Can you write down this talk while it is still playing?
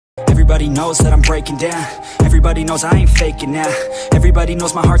Everybody knows that I'm breaking down. Everybody knows I ain't faking now. Everybody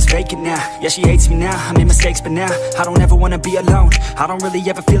knows my heart's vacant now. Yeah, she hates me now, I made mistakes, but now I don't ever wanna be alone. I don't really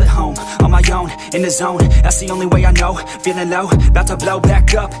ever feel at home. On my own, in the zone, that's the only way I know. Feeling low, about to blow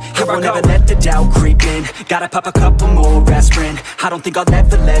back up. Here I won't ever let the doubt creep in. Gotta pop a couple more aspirin. I don't think I'll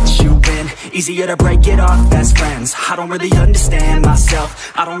ever let you in. Easier to break it off best friends. I don't really understand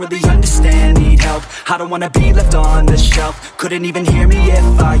myself. I don't really understand, need help. I don't wanna be left on the shelf. Couldn't even hear me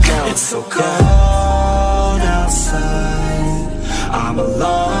if I yelled. It's so cold outside, I'm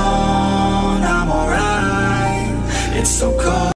alone